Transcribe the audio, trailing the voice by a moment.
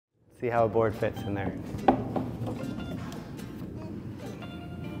See how a board fits in there.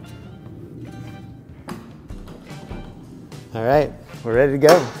 All right, we're ready to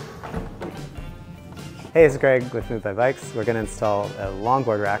go. Hey, it's Greg with Move by Bikes. We're going to install a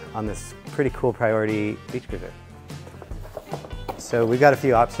longboard rack on this pretty cool Priority beach cruiser. So we've got a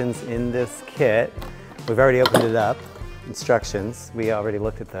few options in this kit. We've already opened it up. Instructions, we already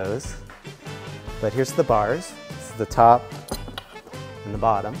looked at those. But here's the bars. This is the top and the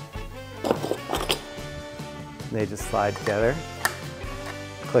bottom. They just slide together.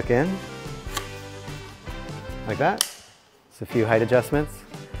 Click in, like that. A few height adjustments.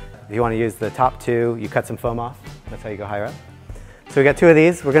 If you want to use the top two, you cut some foam off. That's how you go higher up. So we got two of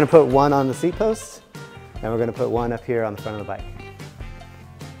these. We're going to put one on the seat post, and we're going to put one up here on the front of the bike.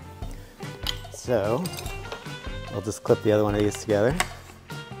 So I'll just clip the other one of these together.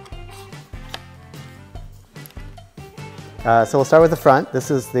 So we'll start with the front.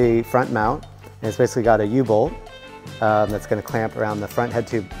 This is the front mount, and it's basically got a U-bolt that's going to clamp around the front head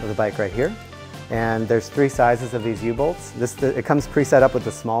tube of the bike right here. And there's three sizes of these U-bolts. It comes pre-set up with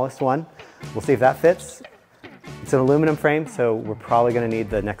the smallest one. We'll see if that fits. It's an aluminum frame, so we're probably going to need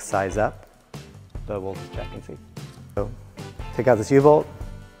the next size up, but we'll check and see. So take out this U-bolt.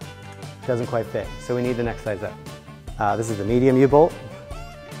 Doesn't quite fit, so we need the next size up. This is the medium U-bolt.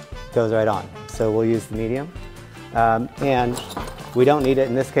 Goes right on, so we'll use the medium. And we don't need it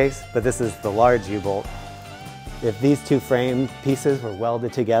in this case, but this is the large U-bolt. If these two frame pieces were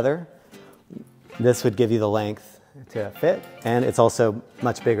welded together, this would give you the length to fit, and it's also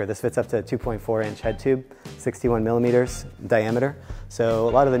much bigger. This fits up to a 2.4-inch head tube, 61 millimeters diameter. So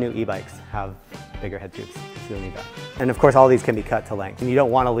a lot of the new e-bikes have bigger head tubes, so you'll need that. And of course, all these can be cut to length, and you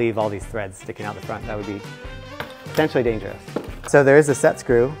don't want to leave all these threads sticking out the front. That would be potentially dangerous. So there is a set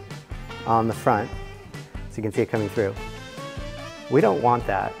screw on the front, so you can see it coming through. We don't want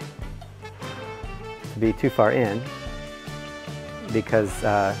that to be too far in, because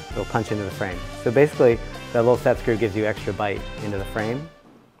it'll punch into the frame. So basically, that little set screw gives you extra bite into the frame,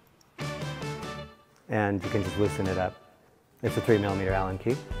 and you can just loosen it up. It's a 3mm Allen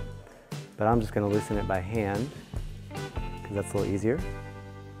key, but I'm just going to loosen it by hand, because that's a little easier.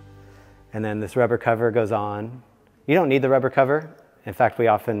 And then this rubber cover goes on. You don't need the rubber cover. In fact, we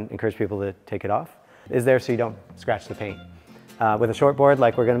often encourage people to take it off. It's there so you don't scratch the paint. With a short board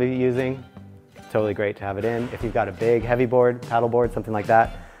like we're going to be using, totally great to have it in. If you've got a big heavy board, paddle board, something like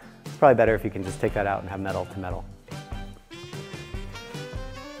that, it's probably better if you can just take that out and have metal to metal.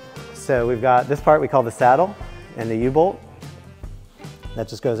 So we've got this part we call the saddle and the U-bolt. That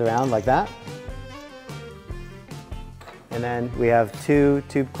just goes around like that. And then we have two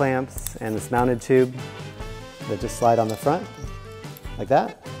tube clamps and this mounted tube that just slide on the front like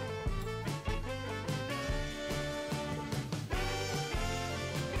that.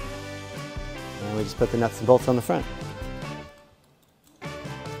 And we just put the nuts and bolts on the front.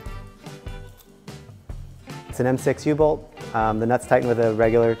 It's an M6 U-bolt. The nuts tighten with a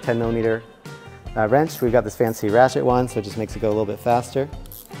regular 10mm wrench. We've got this fancy ratchet one, so it just makes it go a little bit faster.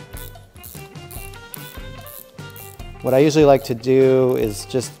 What I usually like to do is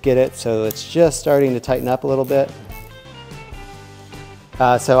just get it so it's just starting to tighten up a little bit.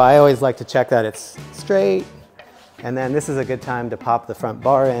 So I always like to check that it's straight, and then this is a good time to pop the front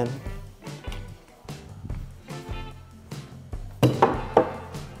bar in.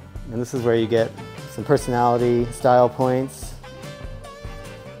 And this is where you get some personality, style points.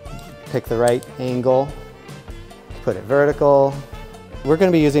 Pick the right angle, put it vertical. We're going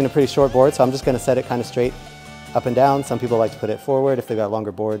to be using a pretty short board, so I'm just going to set it kind of straight up and down. Some people like to put it forward if they've got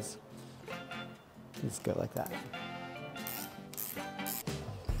longer boards. Just go like that.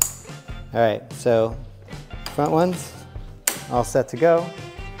 All right, so front ones all set to go.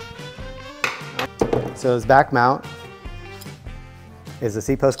 So this back mount is a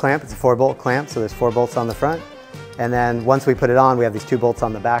seat post clamp. It's a 4-bolt clamp, so there's 4 bolts on the front. And then once we put it on, we have these 2 bolts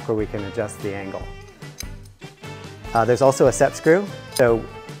on the back where we can adjust the angle. There's also a set screw. So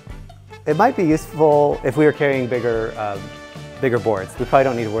it might be useful if we were carrying bigger boards. We probably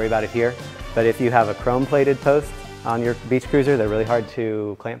don't need to worry about it here. But if you have a chrome-plated post on your beach cruiser, they're really hard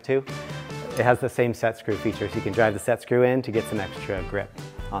to clamp to. It has the same set screw feature, so you can drive the set screw in to get some extra grip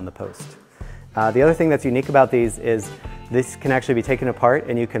on the post. The other thing that's unique about these is this can actually be taken apart,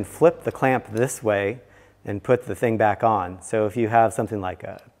 and you can flip the clamp this way and put the thing back on. So if you have something like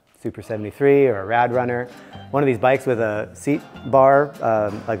a Super 73 or a Rad Runner, one of these bikes with a seat bar,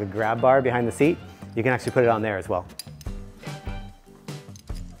 like a grab bar behind the seat, you can actually put it on there as well.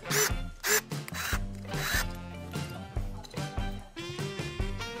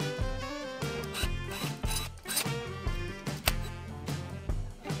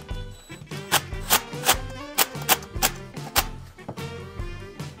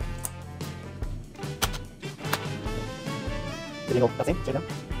 There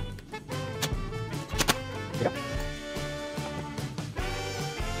you go.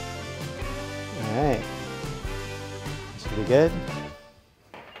 All right. Should be good.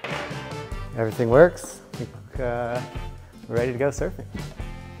 Everything works. I think we're ready to go surfing.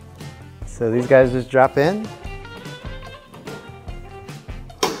 So these guys just drop in.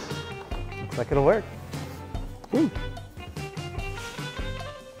 Looks like it'll work. Woo.